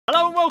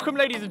Welcome,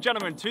 ladies and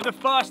gentlemen, to the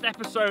first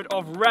episode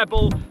of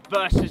Rebel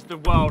versus the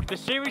World, the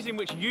series in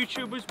which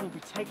YouTubers will be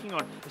taking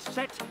on a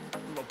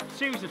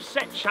series of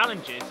set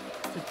challenges.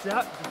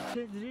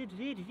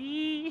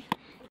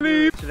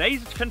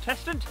 Today's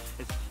contestant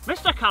is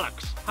Mr.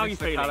 Callux. How are you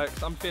feeling?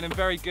 Callux, I'm feeling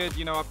very good.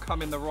 You know, I've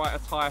come in the right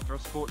attire for a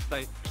sports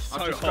day.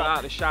 I've just hot. got out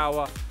of the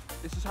shower.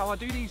 This is how I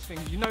do these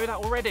things, you know that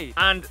already.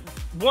 And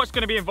what's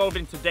going to be involved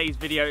in today's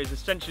video is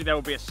essentially there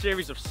will be a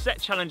series of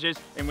set challenges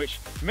in which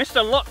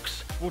Mr.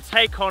 Lux will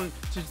take on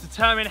to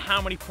determine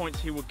how many points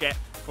he will get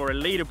for a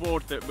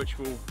leaderboard which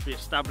will be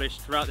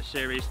established throughout the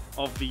series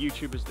of the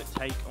YouTubers that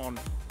take on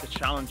the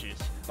challenges.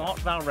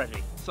 Art thou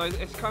ready? So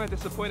it's kind of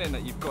disappointing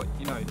that you've got,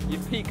 you know,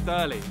 you've peaked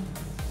early.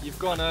 You've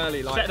gone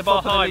early, like set the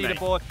bar high,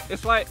 leaderboard.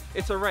 It's like,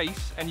 it's a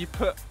race and you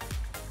put,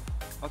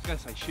 I was going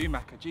to say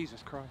Schumacher,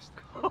 Jesus Christ.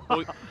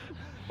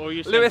 Or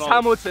you Lewis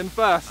Hamilton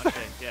first. I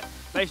think, yeah.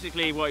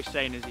 Basically what he's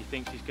saying is he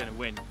thinks he's going to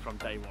win from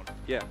day one.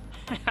 Yeah.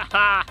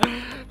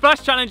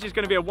 First challenge is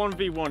going to be a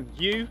 1v1,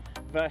 you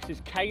versus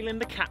Kaelin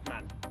the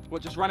Catman.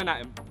 What, just running at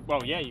him?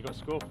 Well, yeah, you got to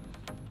score.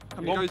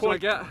 How many goes do I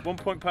get? 1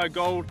 point per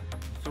goal,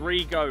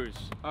 3 goes.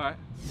 Alright.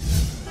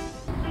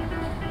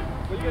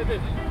 What are you going to do?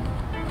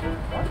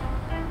 What?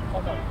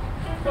 Oh no.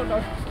 Oh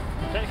no.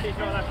 Technically he's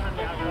not allowed to hand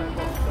it out of the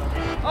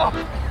box.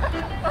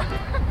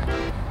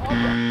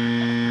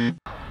 Oh.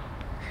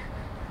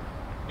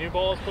 New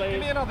balls, please.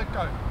 Give me another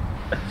go.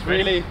 It's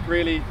really,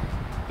 really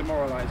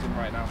demoralising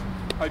right now.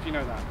 Hope you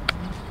know that.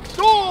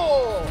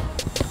 Score!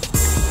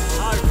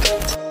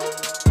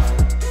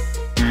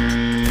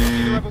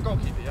 You're the Rebel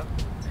goalkeeper, yeah?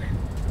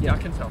 Yeah, I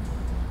can tell.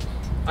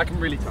 I can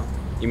really tell.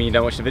 You mean you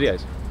don't watch the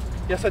videos?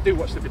 Yes, I do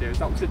watch the videos.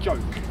 That was a joke.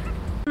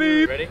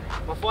 Ready?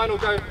 My final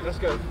go. Let's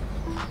go.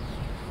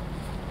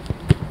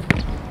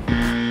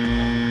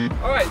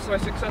 Alright, so I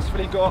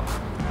successfully got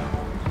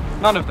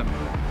none of them.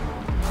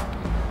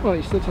 Well,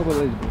 you're still top of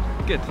the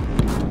leaderboard. Good.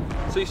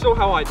 So you saw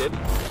how I did.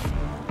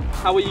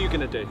 How are you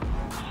going to do?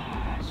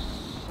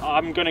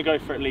 I'm going to go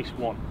for at least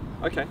 1.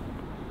 Okay.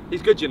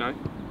 He's good, you know.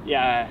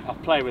 Yeah, I'll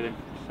play with him.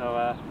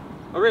 So,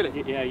 oh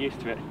really? yeah, used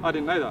to it. I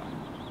didn't know that.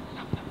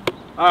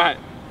 Alright,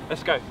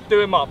 let's go.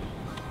 Do him up.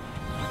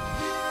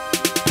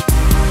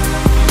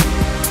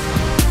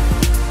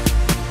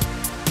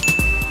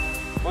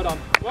 Well done.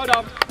 Well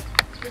done.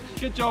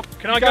 Good job.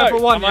 Can I go? For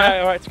 1, Am yeah? I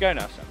alright to go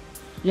now, Sam?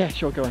 Yeah,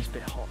 sure, go on. It's a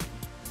bit hot.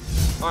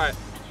 Alright,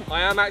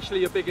 I am actually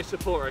your biggest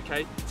supporter,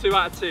 okay? 2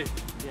 out of 2.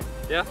 Yeah.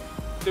 Yeah?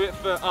 Do it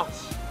for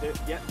us. Do it.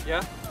 Yeah.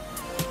 Yeah?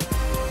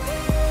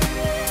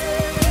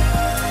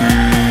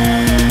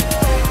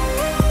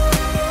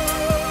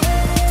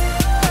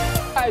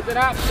 That is an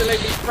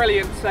absolutely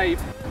brilliant save.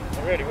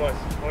 It really was.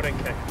 Well done,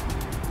 Kay.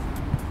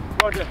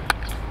 Roger.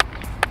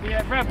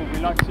 The Rebel, we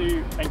like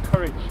to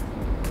encourage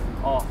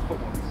our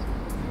footballers.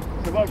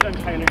 So well done,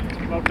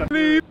 Callux. Well done.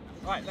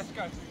 Right, let's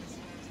go.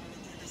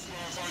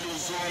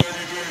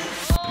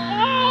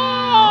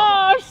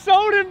 Oh, I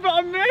sold him, but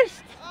I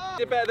missed. You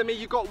did better than me.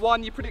 You got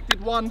 1. You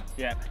predicted 1.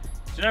 Yeah. Do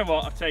you know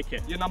what? I'll take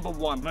it. You're number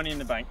 1. Money in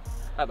the bank.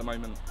 At the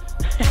moment.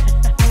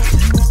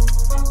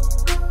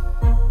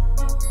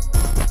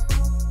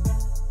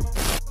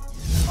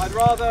 I'd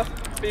rather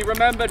be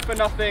remembered for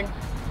nothing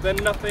than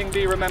nothing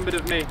be remembered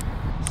of me.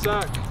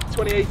 Circ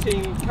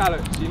 2018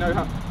 Callux, you know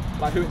how,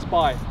 like who it's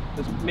by.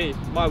 It's me,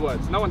 my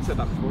words. No one said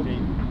that before.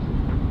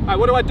 Alright,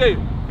 what do I do?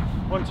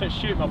 One touch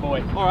shoot, my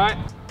boy. Alright.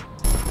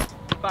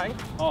 Bang.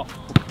 Off.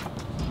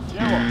 Do you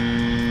know what?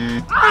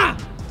 Ah!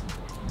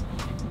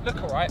 Look,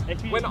 alright,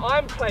 when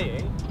I'm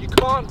playing, you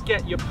can't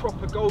get your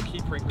proper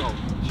goalkeeper in goal.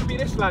 It should be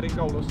this lad in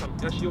goal or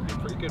something. Actually, you'll be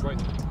pretty good,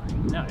 won't you?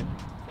 No.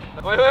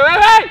 Wait, wait, wait,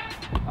 wait!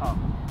 Oh,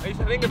 I need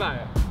to think about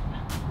it.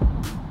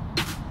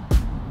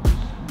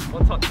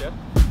 1 touch, yeah?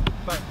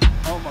 Bang.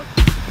 Oh my.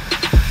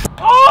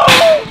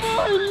 Oh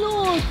my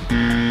lord!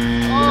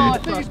 Oh, I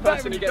the think first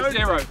person who gets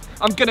 0.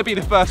 I'm gonna be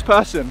the first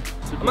person.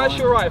 I'm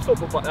actually alright at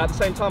football, but at the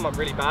same time, I'm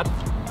really bad.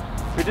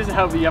 It doesn't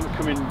help that you haven't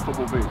come in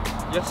football boots.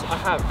 Yes, I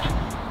have.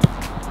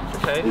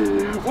 Okay.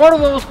 What are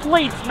those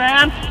cleats,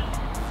 man?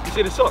 You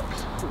see the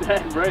socks?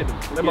 Yeah, right.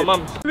 They're my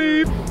mum's.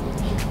 Is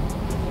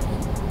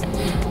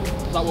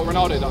that what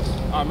Ronaldo does?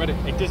 Oh, I'm ready.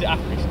 It does it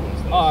after he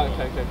scores. Oh,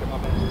 okay, my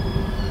bad.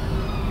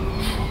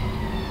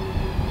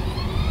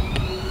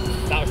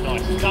 That was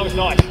nice. That was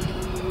nice.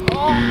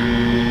 Oh!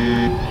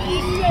 You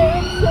set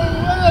it so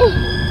well!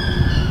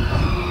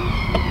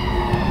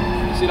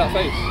 You see that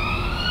face?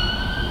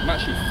 I'm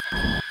actually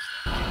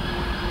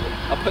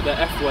I'll put the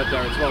F word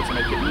there as well to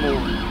make it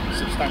more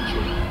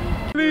substantial.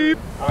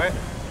 Alright.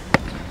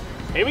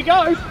 Here we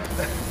go!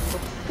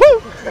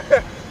 Woo!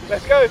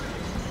 Let's go!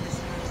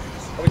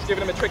 I was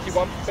giving him a tricky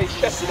one, but he's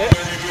chested it.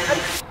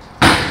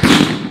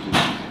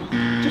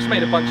 Just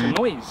made a bunch of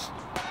noise.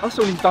 That's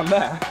all he's done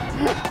there.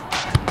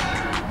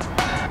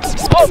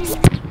 Oh!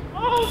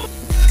 Oh!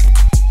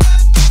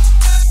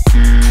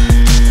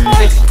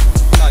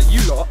 No,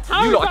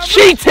 you lot are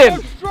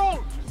cheating! So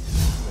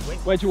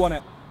Where do you want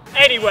it?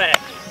 Anywhere!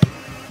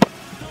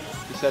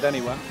 You said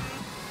anywhere.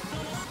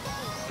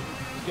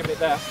 Just give it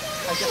there.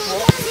 And guess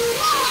what?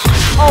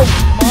 Oh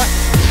my!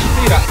 Did you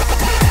see that?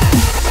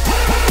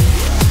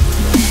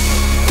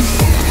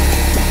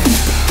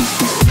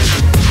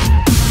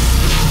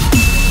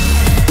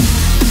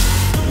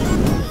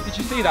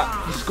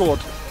 scored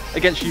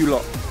against you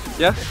lot.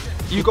 Yeah?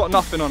 You got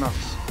nothing on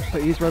us.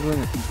 But he's rebelling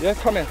it. Yeah,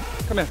 come here.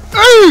 Come here.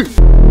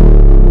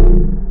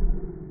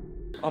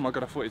 Oh my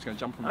god, I thought he was going to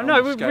jump on me. I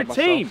know, we're a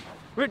team.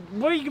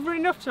 What are you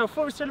running up to? I thought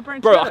we were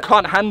celebrating Bro, together. I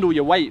can't handle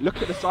your weight.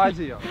 Look at the size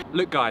of you.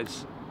 Look,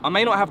 guys, I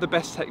may not have the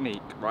best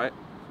technique, right?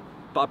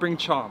 But I bring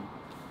charm.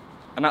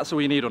 And that's all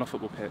you need on a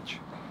football pitch.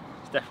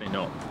 It's definitely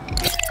not.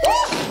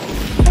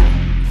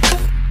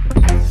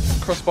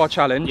 Crossbar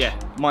challenge. Yeah.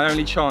 My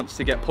only chance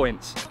to get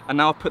points. And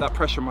now I've put that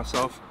pressure on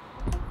myself.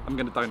 I'm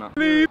going to donut.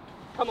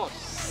 Come on.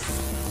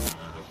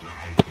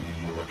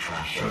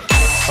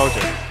 Told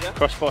you. Yeah.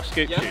 Crossbar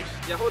scoop shoes.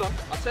 Yeah, hold on.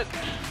 I said.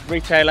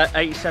 Retailer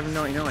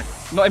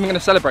 £87.99. Not even going to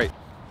celebrate.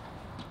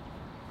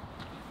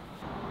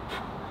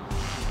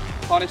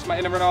 Harness my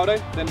inner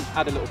Ronaldo, then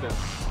add a little bit.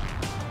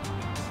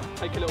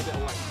 Take a little bit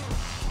away.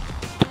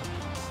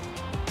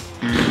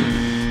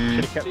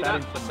 Should have kept See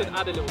that that? in. I said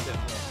add a little bit.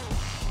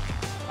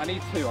 I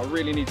need to, I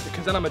really need to,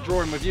 because then I'm a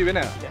drawing with you,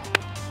 innit? Yeah.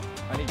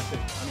 I need to.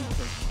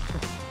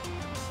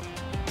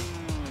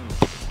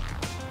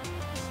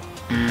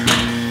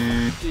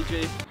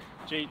 GG.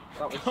 Gee.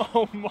 That was...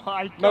 Oh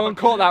my god. No one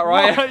caught that,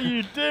 right? What are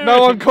you doing?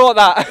 No one caught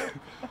that.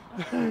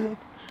 There you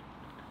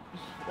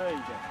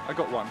go. I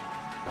got one.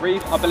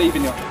 Reev, I believe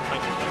in you.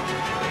 Thank you.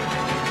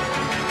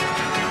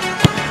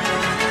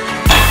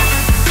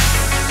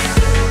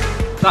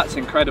 That's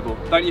incredible,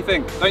 don't you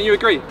think? Don't you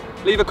agree?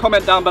 Leave a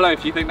comment down below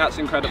if you think that's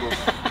incredible.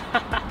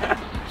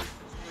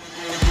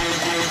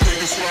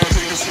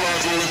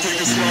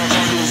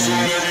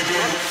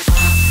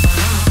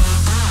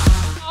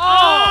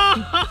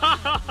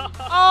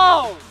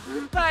 Oh,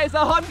 that is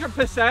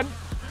 100%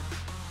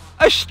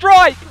 a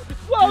strike.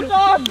 Well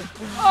done.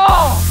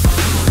 Oh.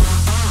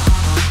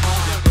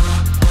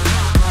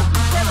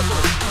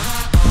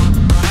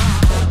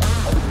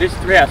 This is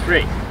 3 out of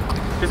 3.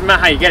 Doesn't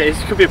matter how you get it,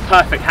 this could be a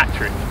perfect hat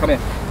trick. Come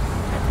here.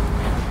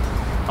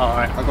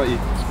 Alright. I got you.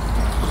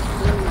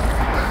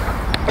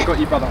 I got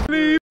you, brother.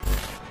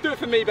 Do it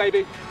for me,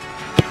 baby.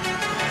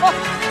 Oh.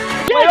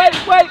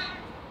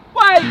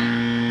 Wait.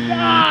 No,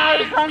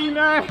 how do you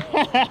know?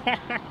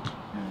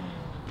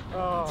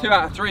 2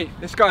 out of 3.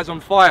 This guy's on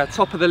fire,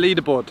 top of the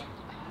leaderboard.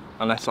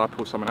 Unless I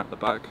pull someone out the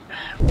bag.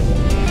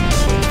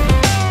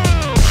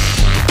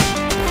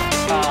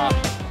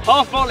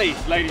 Half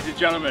volleys, ladies and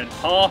gentlemen.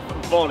 Half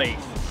volleys.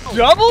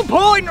 Double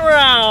point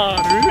round!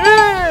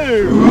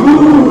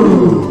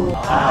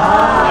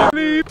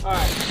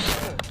 Alright,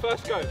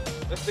 first go.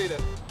 Let's do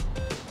this.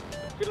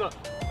 Good luck.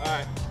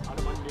 Alright.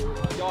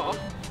 Yeah.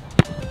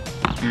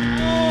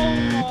 Oh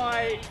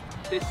my!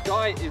 This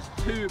guy is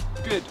too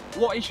good.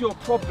 What is your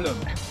problem?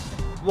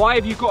 Why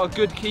have you got a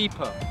good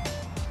keeper?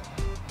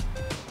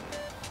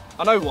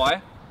 I know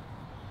why.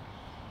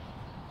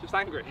 Just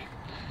angry.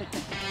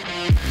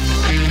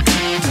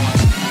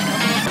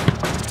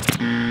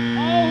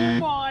 Oh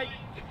my!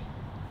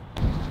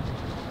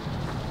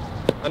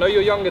 I know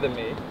you're younger than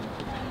me,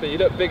 but you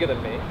look bigger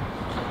than me,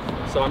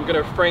 so I'm going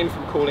to refrain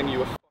from calling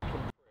you a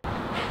fucking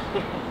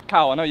prick.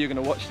 Cal, I know you're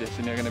going to watch this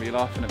and you're going to be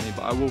laughing at me,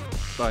 but I will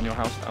burn your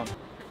house down.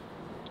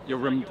 Your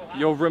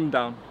room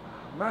down.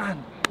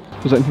 Man!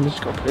 Was that anything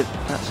just got it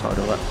that side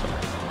or that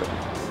side?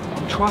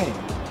 I'm trying.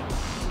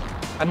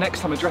 And next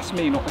time address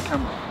me, not the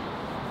camera.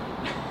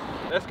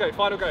 Let's go,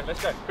 final go,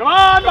 let's go. Come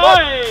on, Come boy!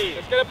 on.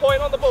 Let's get a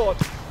point on the board.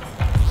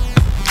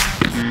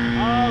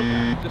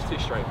 Okay. Just too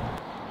straight.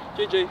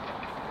 GG.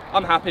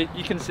 I'm happy,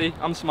 you can see,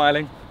 I'm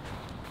smiling.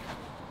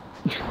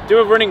 Do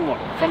a running one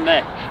from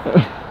there.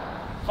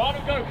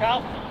 Final go,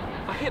 Cal.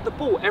 I hit the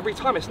ball every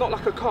time, it's not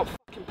like I can't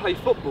fucking play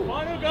football.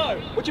 Final go.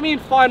 What do you mean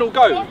final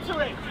go? Go to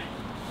it.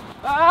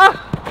 Ah!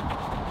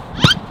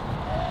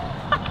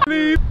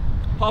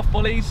 Half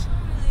volleys,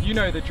 you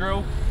know the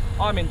drill.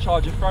 I'm in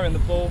charge of throwing the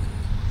ball.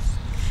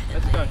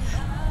 Let's go.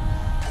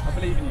 I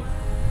believe in you,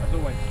 as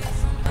always.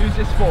 Who's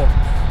this for?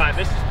 Right,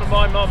 this is for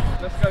my mum.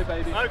 Let's go,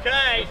 baby.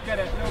 Okay. Let's get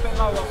it, a little bit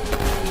lower.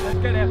 Let's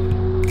get it.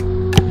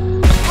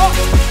 Oh!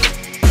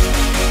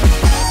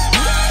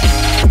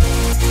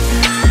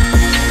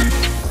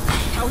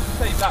 How would you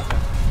save that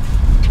then?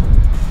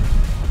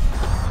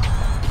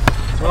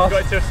 So we've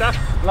got it to a sack.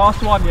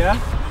 Last one, yeah?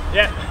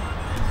 Yeah.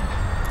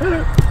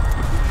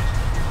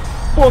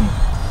 Boom.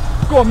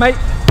 Go on, mate.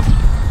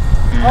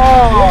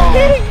 Oh.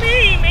 You're kidding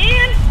me,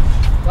 man.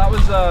 That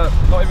was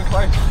not even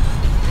close.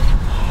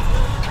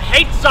 I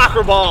hate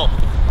soccer ball.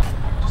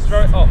 Just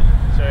throw it up.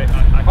 Sorry,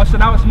 Oh, so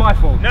now it's my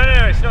fault. No,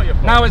 it's not your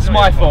fault. Now it's not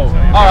my your fault.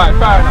 sorry. Alright,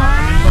 fair enough.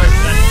 Alright,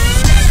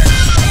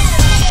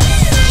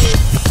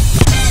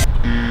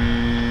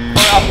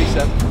 up, he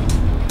said.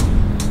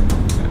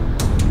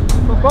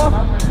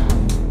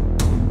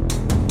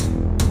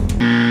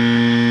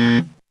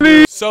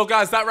 So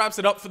guys, that wraps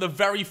it up for the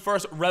very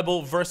first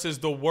Rebel versus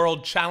the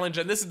World Challenge.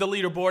 And this is the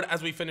leaderboard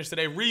as we finish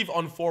today. Reev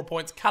on 4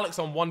 points, Callux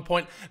on 1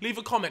 point. Leave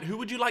a comment. Who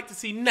would you like to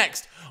see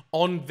next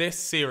on this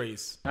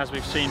series? As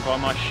we've seen by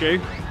my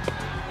shoe,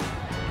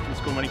 didn't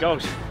score many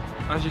goals.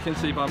 As you can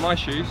see by my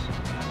shoes,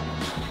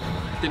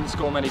 didn't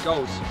score many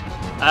goals.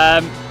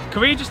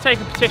 Can we just take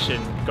a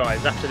petition,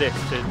 guys, after this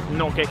to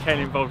not get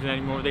Kaelin involved in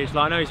any more of these?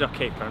 Like, I know he's our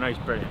keeper, I know he's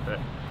brilliant, but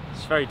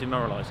it's very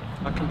demoralising.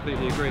 I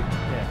completely agree.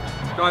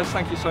 Yeah. Guys,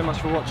 thank you so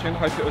much for watching.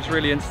 Hope it was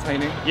really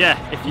entertaining. Yeah,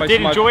 if you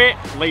did enjoy it,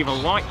 leave a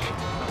like.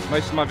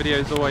 Most of my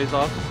videos always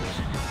are.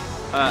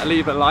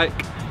 Leave a like.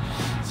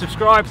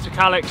 Subscribe to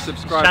Callux.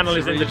 Subscribe. Channel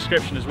is in the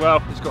description as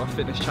well. He's got a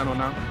fitness channel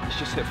now. He's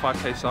just hit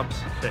 5k subs.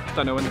 Sick.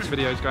 Don't know when this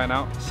video is going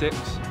out. 6,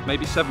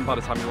 maybe 7 by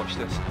the time you watch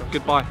this.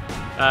 Goodbye.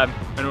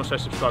 And also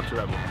subscribe to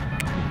Rebel.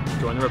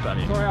 Join the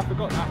rebellion. Sorry, I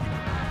forgot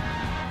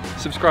that.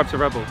 Subscribe to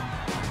Rebel.